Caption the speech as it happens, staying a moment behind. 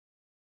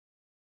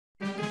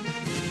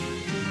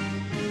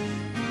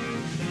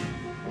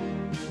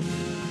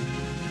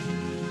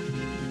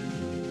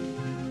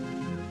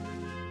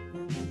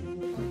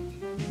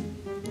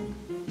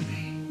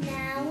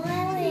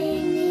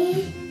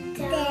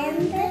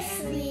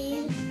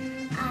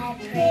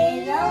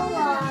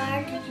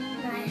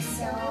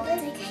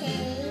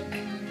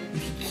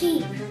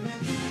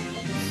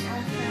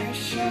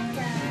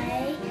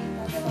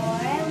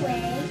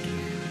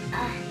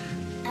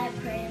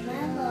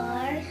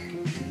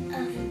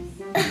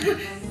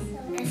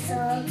It's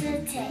all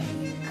to take.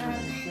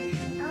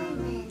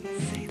 Amen.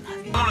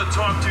 I want to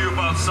talk to you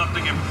about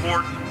something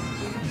important.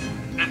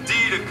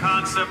 Indeed, a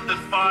concept that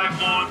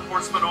 5 law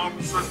enforcement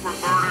officers were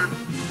murdered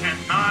and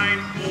 9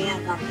 more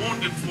were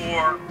wounded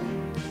for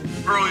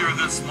earlier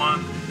this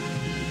month,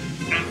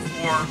 and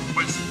for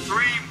which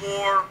 3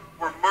 more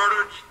were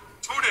murdered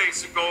 2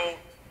 days ago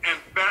in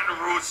Baton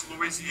Rouge,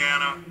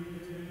 Louisiana.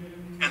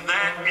 And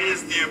that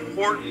is the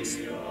importance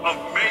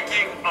of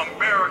making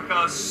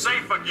America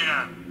safe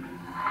again.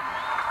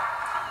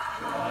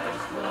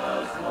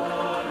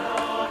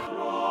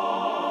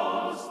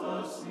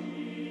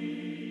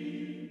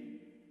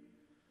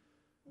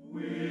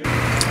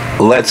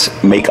 Let's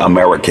make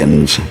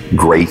Americans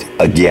great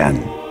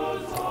again.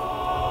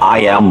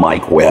 I am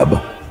Mike Webb,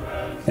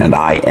 and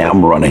I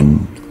am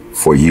running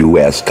for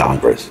U.S.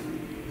 Congress.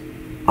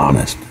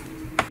 Honest.